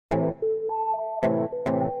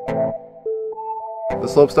The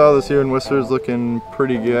slopestyle this year in Whistler is looking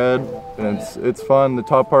pretty good, and it's fun. The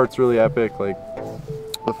top part's really epic. Like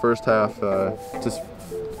the first half,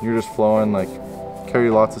 you're just flowing, like carry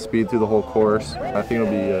lots of speed through the whole course. I think it'll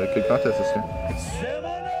be a good contest this year.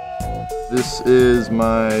 This is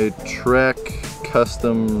my Trek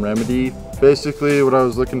custom Remedy. Basically, what I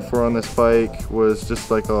was looking for on this bike was just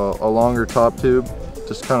like a longer top tube,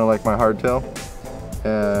 just kind of like my hardtail,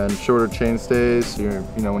 and shorter chain stays. So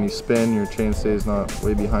you know, when you spin, your chain stays not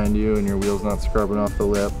way behind you and your wheel's not scrubbing off the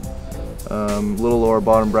lip. Little lower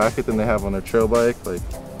bottom bracket than they have on their trail bike, like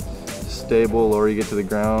stable, lower you get to the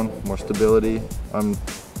ground, more stability. I'm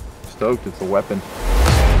stoked, it's a weapon.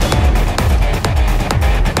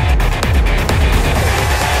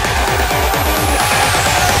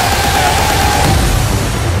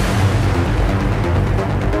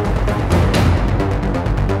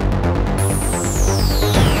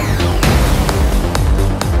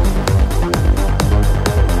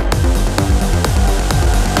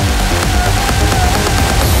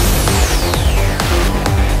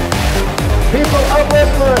 People of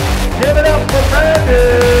Whistler, give it up for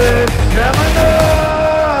Brandon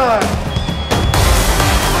Semenuk!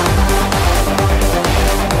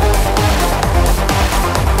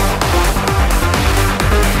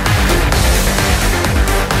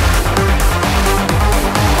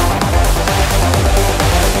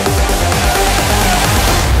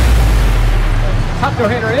 Top your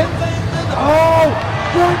hitter in. Oh!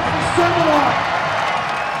 Brandon Semenuk!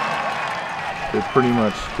 They pretty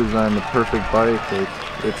much designed the perfect bike.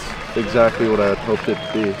 It's exactly what I had hoped it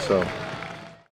to be. So